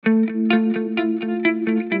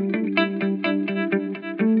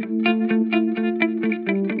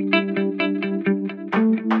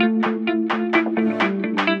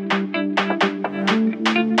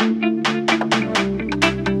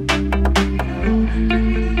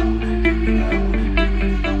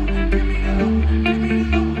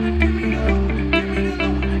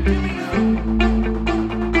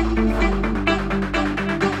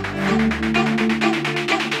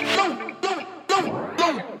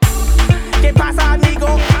Que pasa,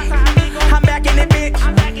 amigo? I'm back in that bitch.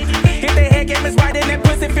 If the head game is right and that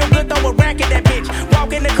pussy feel good, throw a rack in that bitch.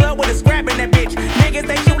 Walk in the club with a scrap in that bitch. Niggas,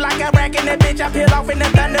 they shoot like a rack in that bitch. I peel off in the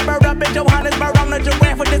Thunderbird up in Johannesburg on the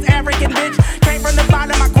giraffe with this African bitch. Came from the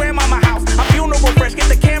bottom of my grandmama's house. A funeral fresh, get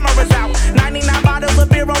the cameras out. 99 bottles of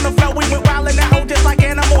beer on the floor. We went wild in that hole just like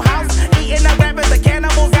Animal House. Eating the rappers, the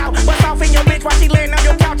cannibals out. Bust off in your bitch while she laying on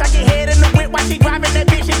your couch. I get head in the whip while she driving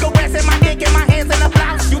that bitch. She caressing my dick and my hands in the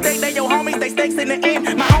blouse. You think they your homies, they stakes in the end.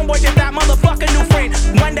 My homeboy just got motherfucking new friend.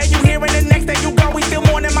 One day you here and the next day you go. We still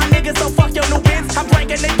mourning my niggas, so fuck your new bins. I'm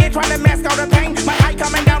drinking again, trying to mask all the pain. My height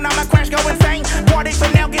coming down, now my crash go insane. Party for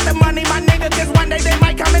now, get the money, my nigga, cause one day they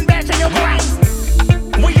might come and bash in your brains.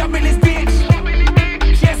 We up in this bitch,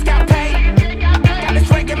 just got paid. Got a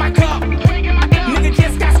drink in my cup, nigga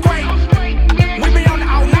just got sprayed. We been on it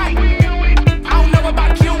all night, I don't know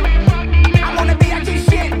about you. I wanna be at this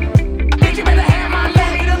shit, bitch you better have my loot.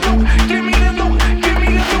 Give me the loot, give me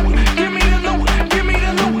the loot, give me the loot, give me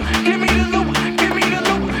the loot, give me the loot, give me the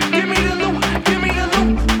loot, give me the loot, give me the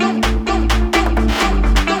loot,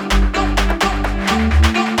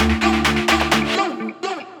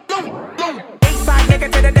 Eastside nigga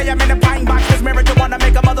to the day I'm in the pine box. This marijuana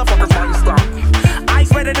make a motherfucker brain stop.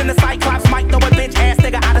 Ice redder than the Cyclops. Might throw a bitch ass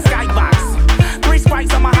nigga out of skybox. 3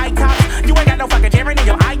 strikes on my high tops. You ain't got no fucking jamming in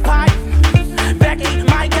your iPod. Becky,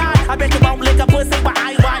 my God, I bet you won't lick a pussy but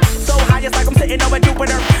I watch. So high it's like I'm sitting over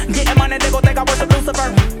Jupiter. Getting money, nigga,